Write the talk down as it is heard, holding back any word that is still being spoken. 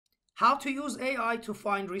How to use AI to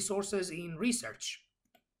find resources in research.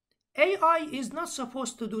 AI is not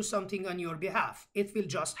supposed to do something on your behalf. It will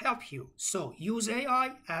just help you. So use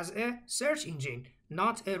AI as a search engine,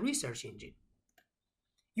 not a research engine.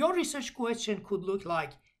 Your research question could look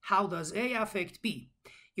like, how does A affect B?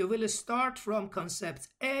 You will start from concept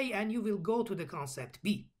A and you will go to the concept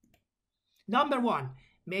B. Number 1,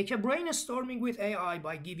 make a brainstorming with AI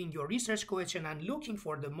by giving your research question and looking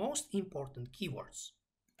for the most important keywords.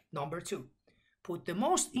 Number 2, put the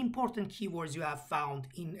most important keywords you have found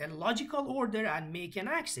in a logical order and make an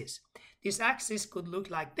axis. This axis could look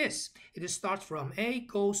like this. It starts from A,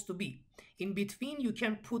 goes to B. In between, you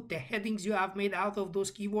can put the headings you have made out of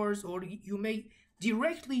those keywords, or you may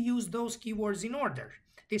directly use those keywords in order.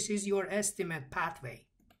 This is your estimate pathway.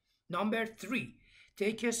 Number 3,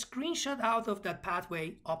 take a screenshot out of that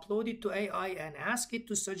pathway, upload it to AI, and ask it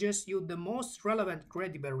to suggest you the most relevant,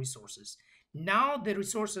 credible resources. Now the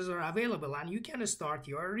resources are available and you can start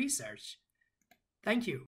your research. Thank you.